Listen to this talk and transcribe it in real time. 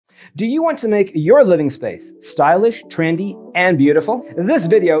Do you want to make your living space stylish, trendy, and beautiful? This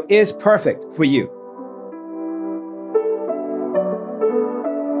video is perfect for you.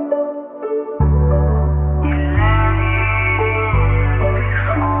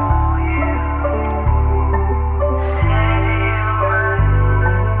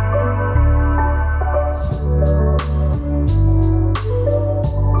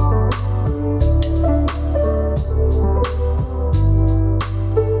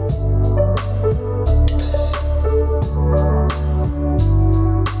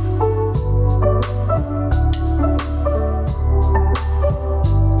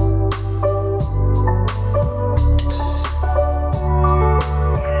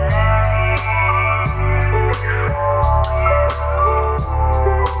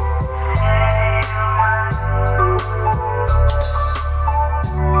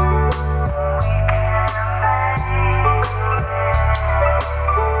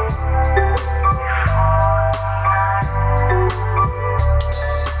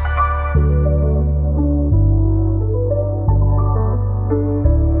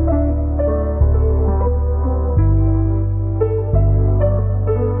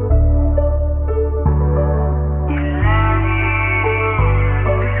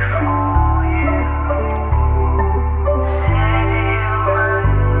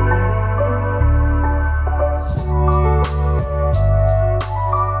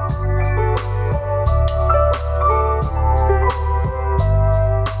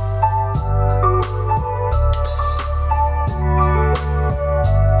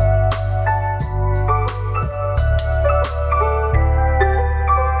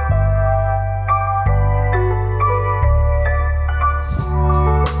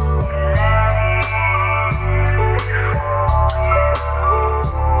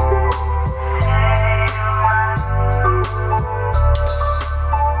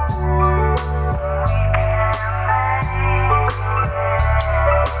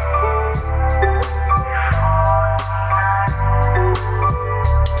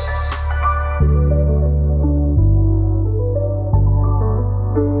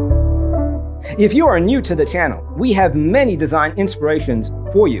 If you are new to the channel, we have many design inspirations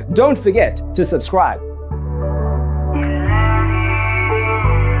for you. Don't forget to subscribe.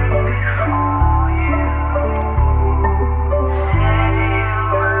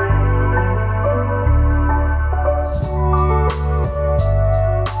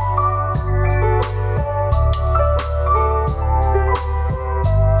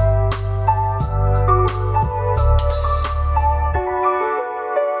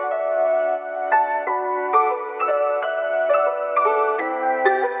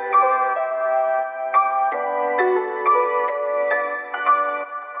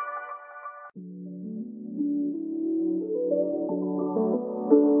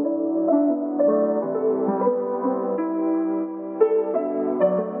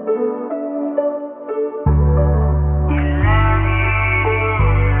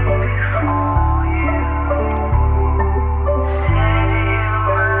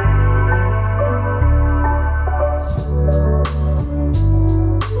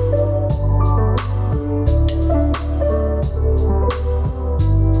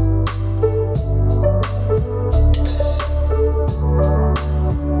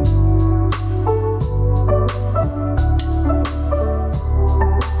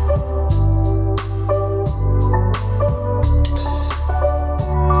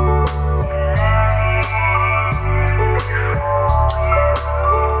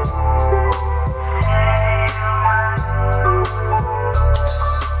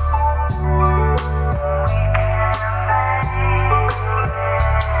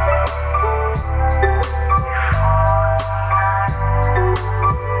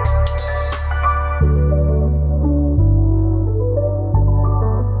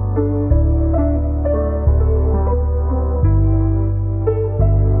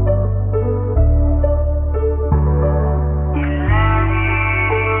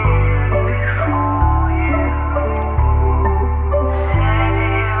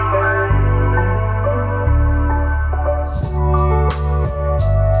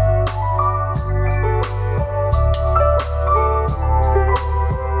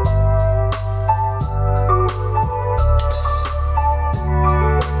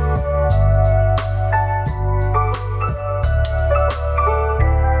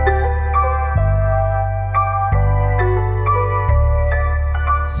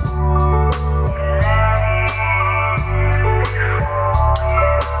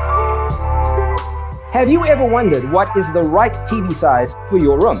 Have you ever wondered what is the right TV size for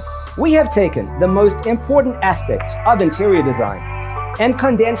your room? We have taken the most important aspects of interior design and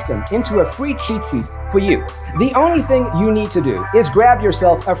condense them into a free cheat sheet for you. The only thing you need to do is grab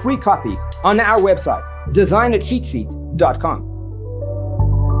yourself a free copy on our website, designercheatsheet.com.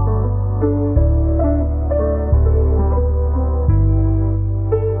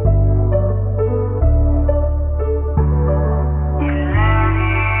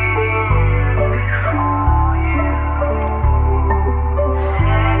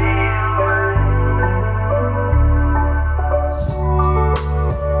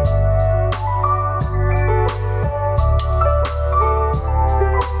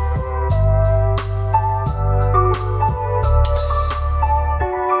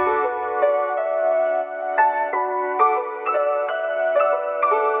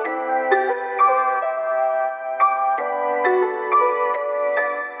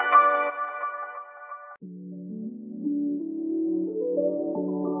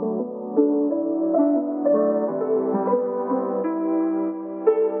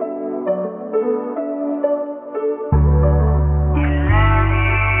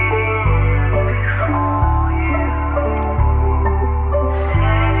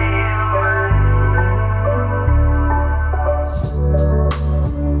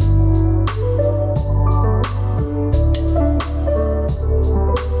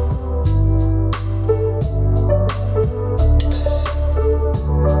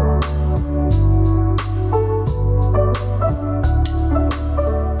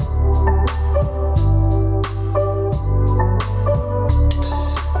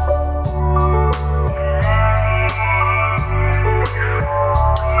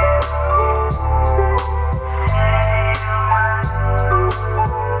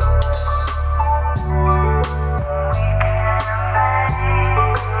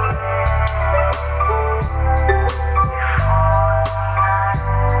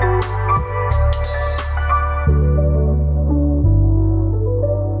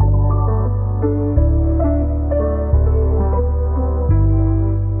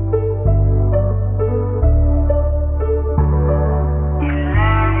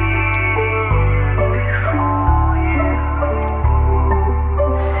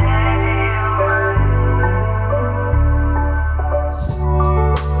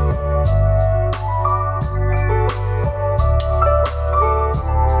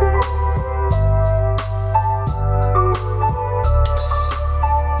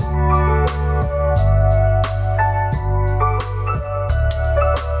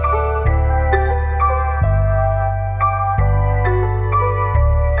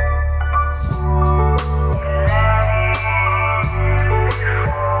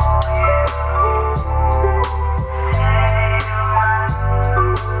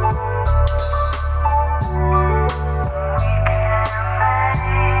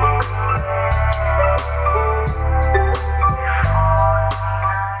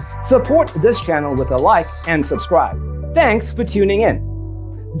 Support this channel with a like and subscribe. Thanks for tuning in.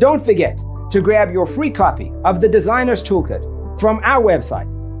 Don't forget to grab your free copy of the Designer's Toolkit from our website,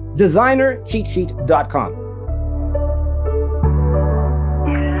 designercheatsheet.com.